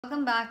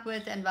Welcome back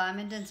with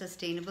Environment and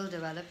Sustainable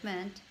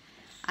Development,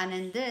 and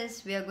in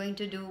this we are going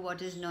to do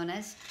what is known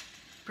as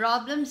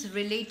problems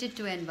related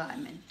to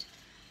environment.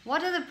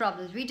 What are the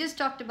problems? We just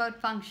talked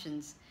about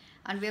functions,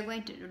 and we are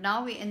going to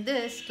now we in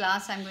this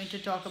class I'm going to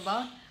talk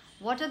about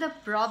what are the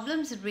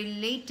problems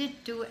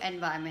related to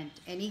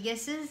environment. Any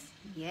guesses?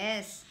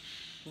 Yes,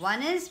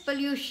 one is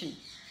pollution.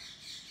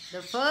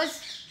 The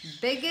first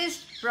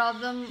biggest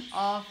problem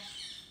of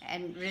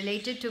and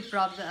related to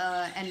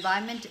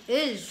environment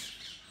is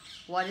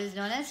what is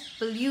known as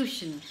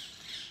pollution,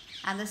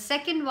 and the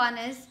second one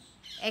is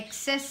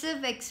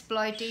excessive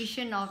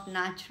exploitation of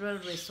natural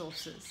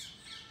resources.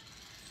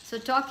 So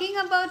talking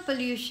about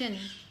pollution,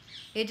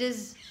 it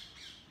is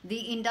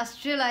the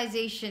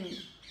industrialization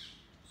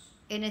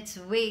in its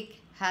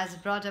wake has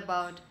brought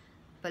about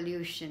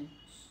pollution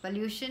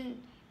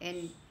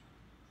in,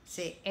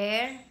 say,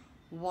 air,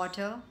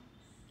 water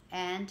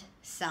and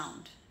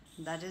sound.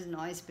 That is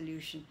noise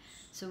pollution.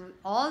 So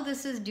all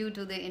this is due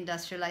to the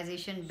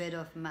industrialization bid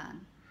of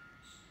man.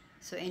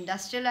 So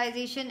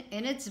industrialization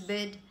in its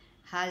bid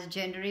has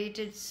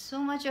generated so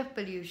much of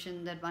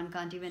pollution that one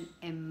can't even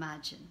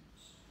imagine.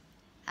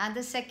 And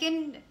the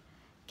second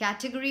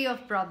category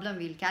of problem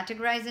we'll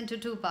categorize into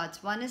two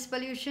parts. One is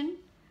pollution.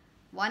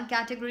 One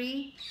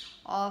category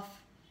of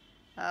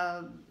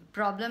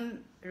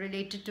problem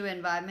related to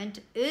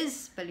environment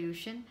is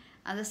pollution,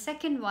 and the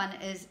second one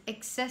is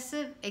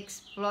excessive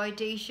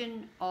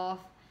exploitation of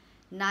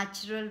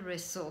natural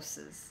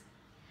resources.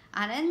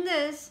 And in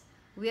this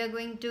we are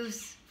going to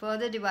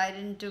further divide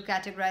into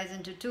categorize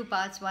into two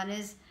parts. One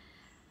is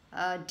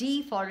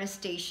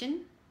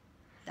deforestation,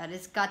 that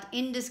is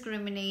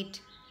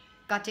indiscriminate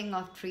cutting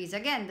of trees.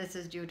 Again, this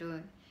is due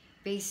to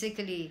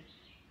basically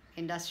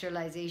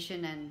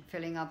industrialization and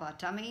filling up our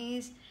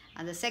tummies.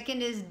 And the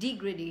second is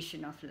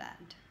degradation of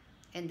land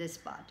in this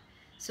part.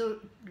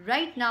 So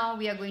right now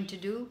we are going to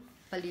do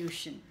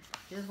pollution.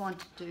 Just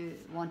want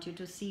you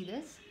to see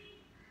this.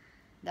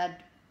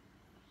 That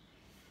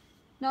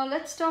now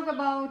let's talk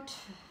about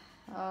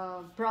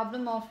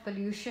problem of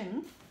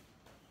pollution,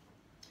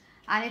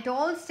 and it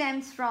all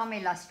stems from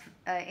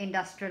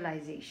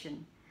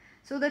industrialization.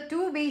 So the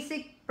two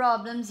basic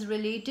problems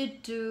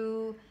related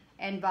to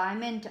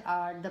environment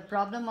are the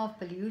problem of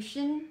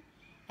pollution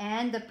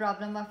and the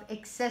problem of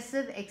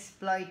excessive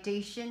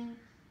exploitation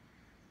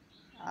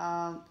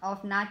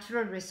of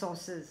natural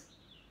resources,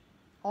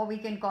 or we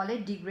can call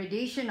it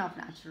degradation of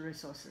natural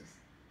resources.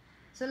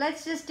 So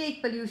let's just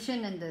take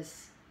pollution in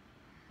this.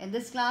 In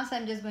this class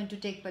I'm just going to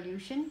take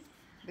pollution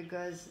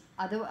because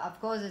of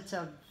course it's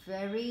a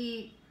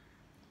very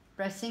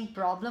pressing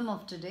problem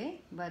of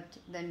today, but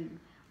then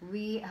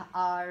we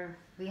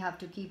have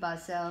to keep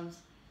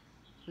ourselves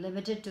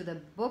limited to the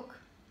book,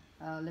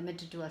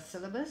 limited to our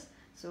syllabus.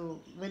 So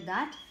with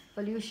that,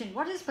 pollution.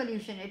 What is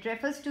pollution? It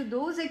refers to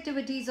those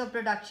activities of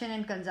production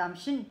and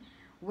consumption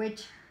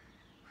which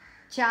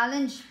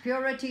challenge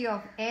purity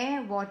of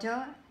air,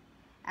 water,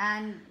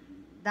 and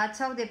that's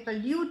how they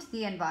pollute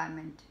the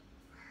environment.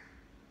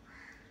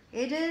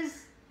 It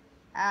is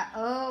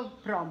a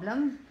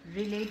problem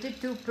related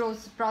to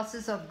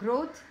process of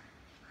growth,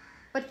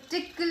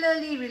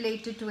 particularly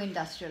related to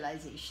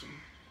industrialization.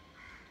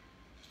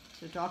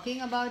 So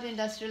talking about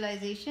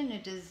industrialization,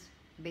 it is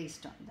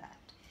based on that.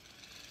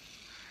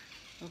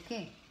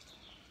 Okay,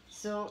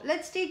 so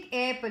let's take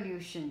air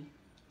pollution.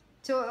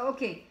 So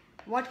okay,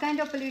 what kind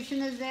of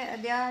pollution is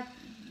there?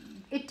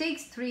 It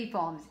takes three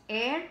forms: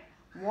 air,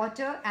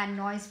 water and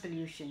noise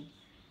pollution.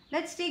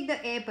 Let's take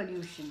the air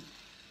pollution.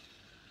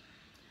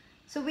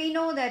 So we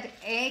know that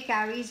air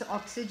carries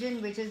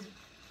oxygen, which is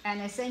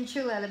an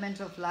essential element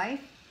of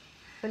life.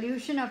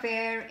 Pollution of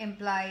air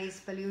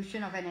implies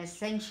pollution of an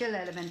essential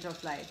element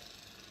of life.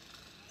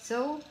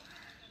 So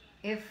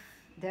if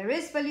there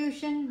is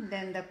pollution,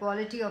 then the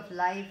quality of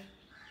life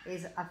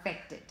is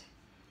affected.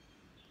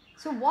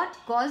 So what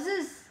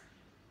causes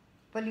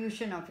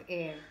pollution of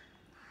air?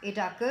 It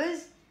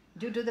occurs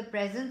due to the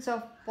presence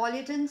of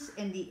pollutants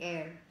in the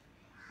air,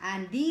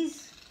 and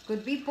these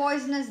could be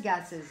poisonous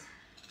gases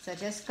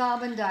such as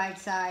carbon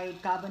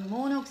dioxide, carbon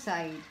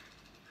monoxide,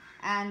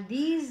 and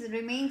these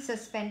remain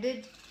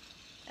suspended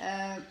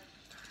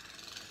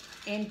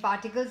in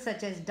particles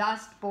such as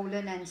dust,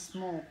 pollen and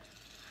smoke.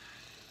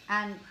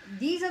 And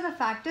these are the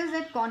factors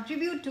that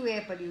contribute to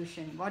air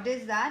pollution. What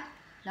is that?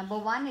 Number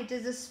one, it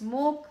is the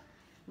smoke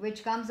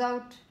which comes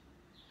out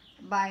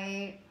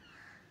by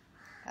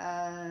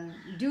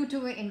due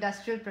to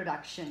industrial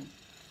production.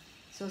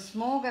 So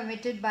smoke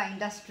emitted by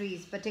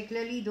industries,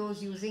 particularly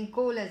those using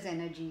coal as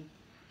energy.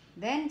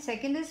 Then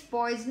second is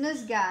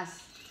poisonous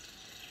gas.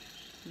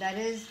 That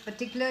is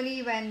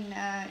particularly when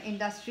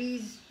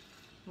industries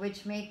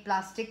which make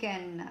plastic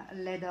and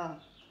leather,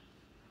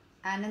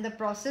 and in the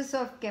process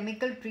of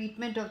chemical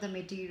treatment of the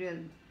material.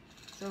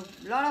 So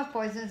a lot of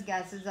poisonous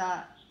gases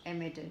are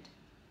emitted.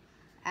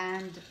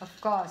 And of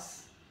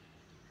course,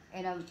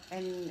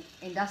 in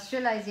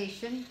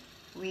industrialization,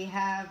 we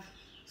have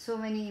so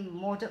many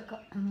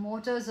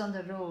motors on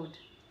the road,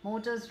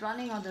 motors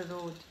running on the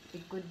road.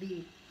 It could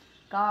be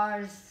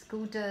cars,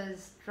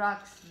 scooters,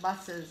 trucks,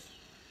 buses,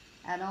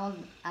 and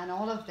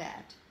all of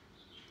that.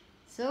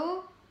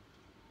 So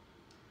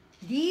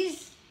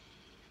these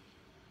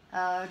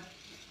uh,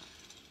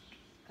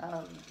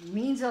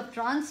 means of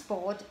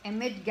transport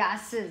emit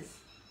gases,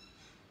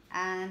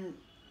 and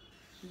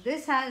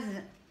this has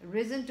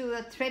risen to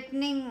a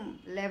threatening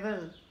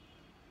level,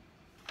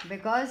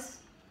 because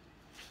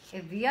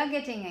if we are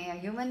getting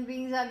human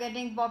beings are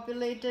getting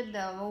populated,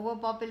 the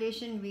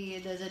overpopulation,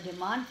 there's a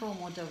demand for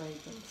motor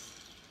vehicles,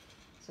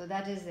 so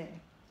that is there.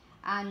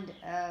 And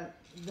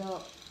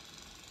the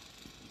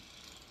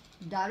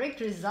direct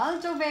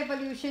result of air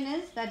pollution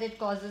is that it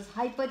causes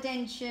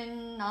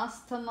hypertension,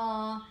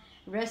 asthma,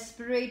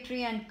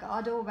 respiratory and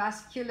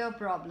cardiovascular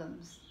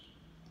problems,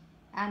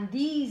 and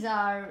these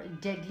are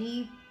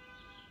deadly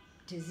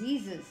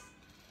diseases.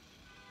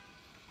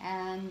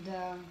 And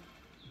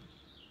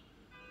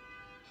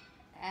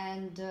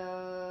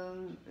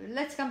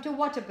let's come to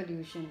water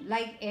pollution.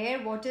 Like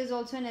air, water is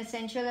also an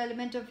essential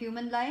element of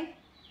human life,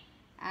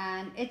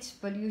 and its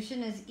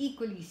pollution is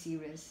equally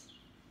serious.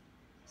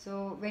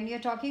 So when you're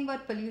talking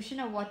about pollution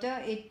of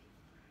water,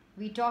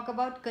 we talk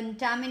about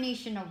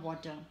contamination of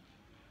water.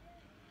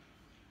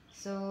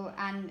 So,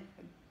 and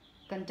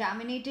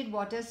contaminated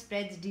water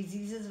spreads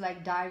diseases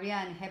like diarrhea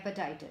and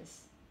hepatitis.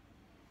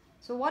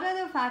 So what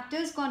are the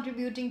factors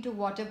contributing to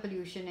water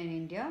pollution in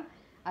India?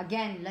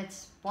 Again,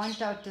 let's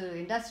point out to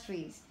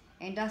industries,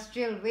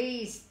 industrial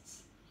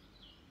wastes,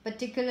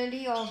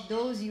 particularly of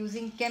those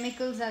using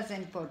chemicals as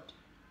input,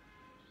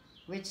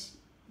 which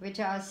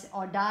are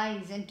or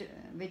dyes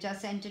which are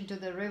sent into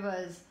the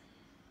rivers.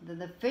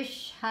 The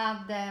fish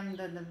have them,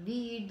 we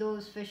eat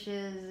those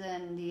fishes,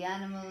 and the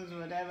animals,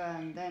 whatever,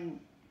 and then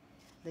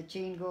the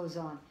chain goes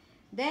on.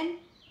 Then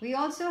we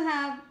also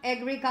have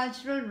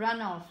agricultural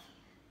runoff.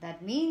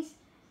 That means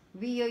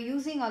we are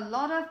using a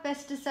lot of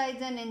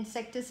pesticides and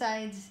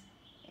insecticides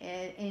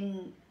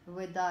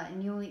with the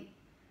new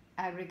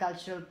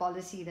agricultural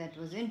policy that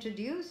was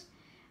introduced,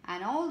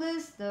 and all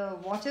this, the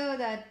water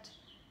that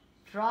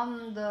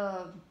from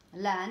the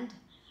land,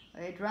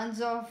 it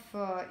runs off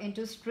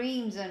into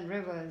streams and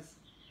rivers,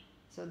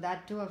 so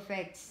that too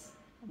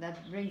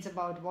brings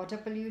about water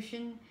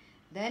pollution.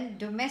 Then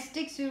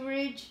domestic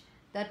sewerage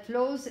that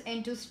flows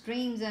into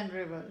streams and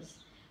rivers.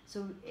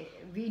 So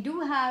we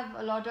do have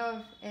a lot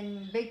of,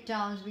 in big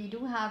towns, we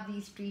do have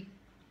these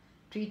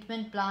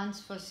treatment plants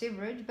for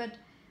sewerage, but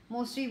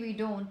mostly we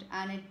don't,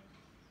 and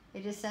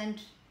it is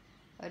sent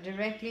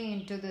directly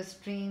into the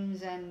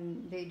streams,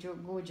 and they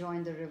go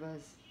join the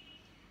rivers.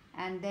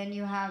 And then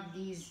you have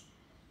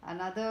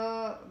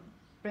another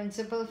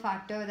principal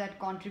factor that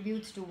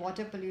contributes to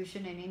water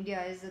pollution in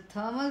India is the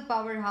thermal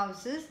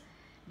powerhouses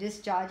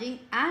discharging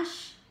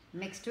ash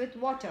mixed with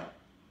water.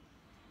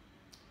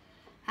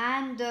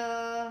 And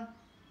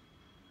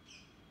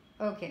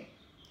okay,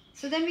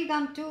 so then we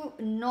come to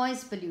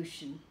noise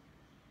pollution.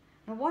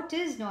 Now what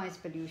is noise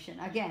pollution?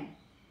 Again,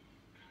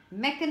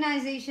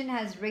 mechanization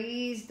has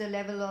raised the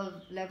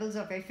levels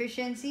of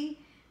efficiency,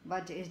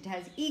 but it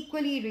has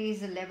equally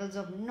raised the levels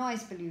of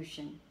noise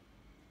pollution.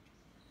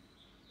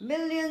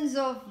 Millions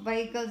of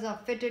vehicles are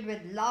fitted with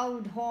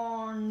loud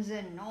horns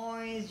and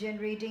noise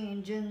generating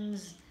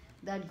engines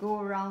that go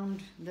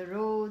around the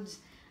roads,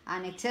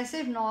 and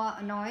excessive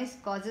noise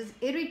causes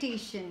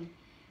irritation,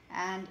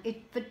 and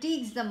it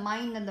fatigues the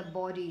mind and the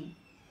body,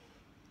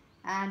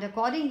 and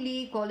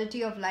accordingly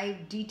quality of life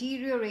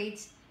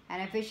deteriorates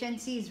and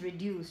efficiency is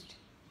reduced.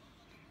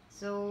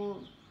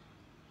 So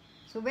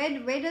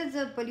where does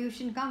the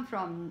pollution come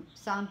from?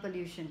 Sound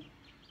pollution.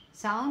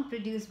 Sound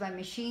produced by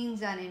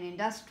machines and in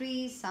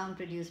industries, sound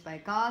produced by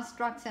cars,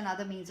 trucks and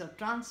other means of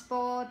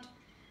transport,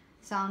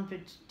 sound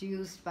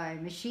produced by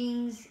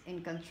machines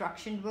in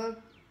construction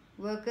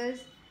workers.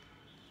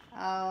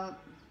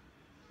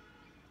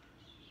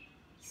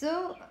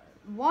 So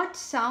what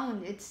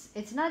sound?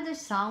 It's not the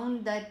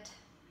sound that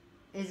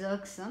is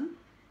irksome.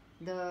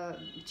 The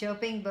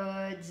chirping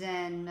birds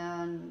and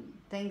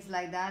things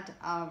like that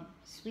are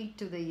sweet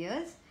to the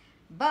ears,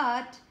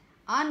 but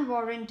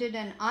unwarranted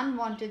and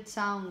unwanted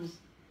sounds,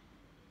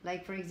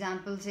 like for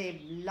example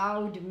say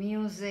loud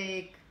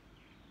music,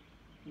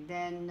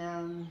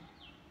 then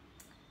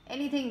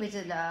anything which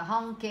is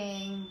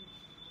honking,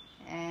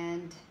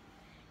 and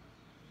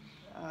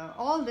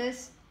all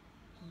this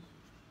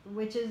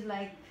which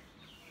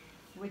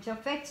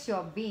affects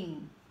your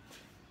being.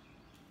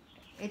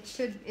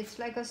 It's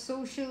like a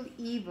social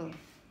evil,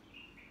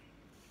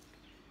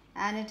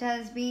 and it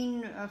has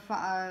been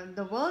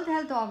the World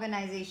Health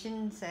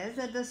Organization says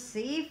that the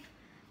safe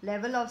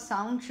level of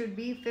sound should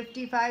be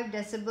 55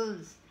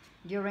 decibels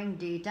during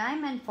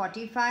daytime and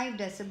 45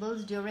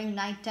 decibels during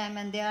nighttime,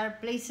 and there are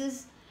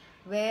places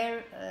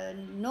where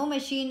no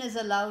machine is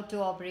allowed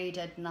to operate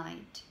at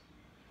night,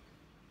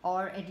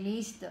 or at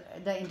least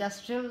the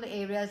industrial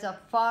areas are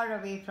far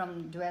away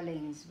from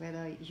dwellings where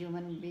the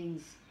human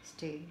beings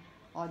stay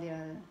or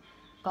their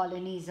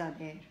colonies are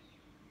there.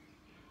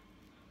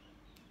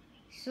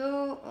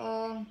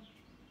 So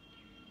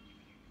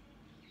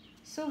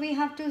we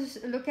have to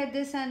look at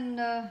this, and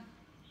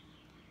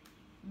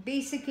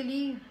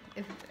basically,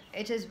 if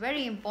it is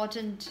very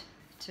important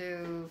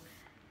to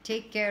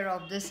take care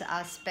of this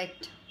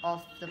aspect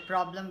of the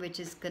problem which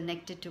is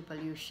connected to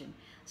pollution.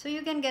 So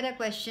you can get a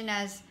question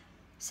as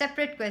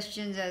separate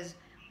questions as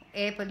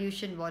air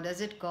pollution, what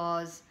does it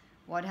cause,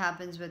 what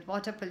happens with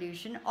water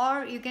pollution,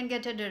 or you can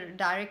get a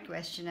direct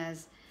question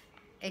as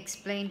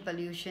explain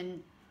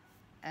pollution,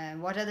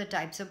 what are the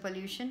types of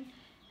pollution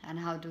and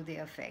how do they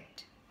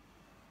affect.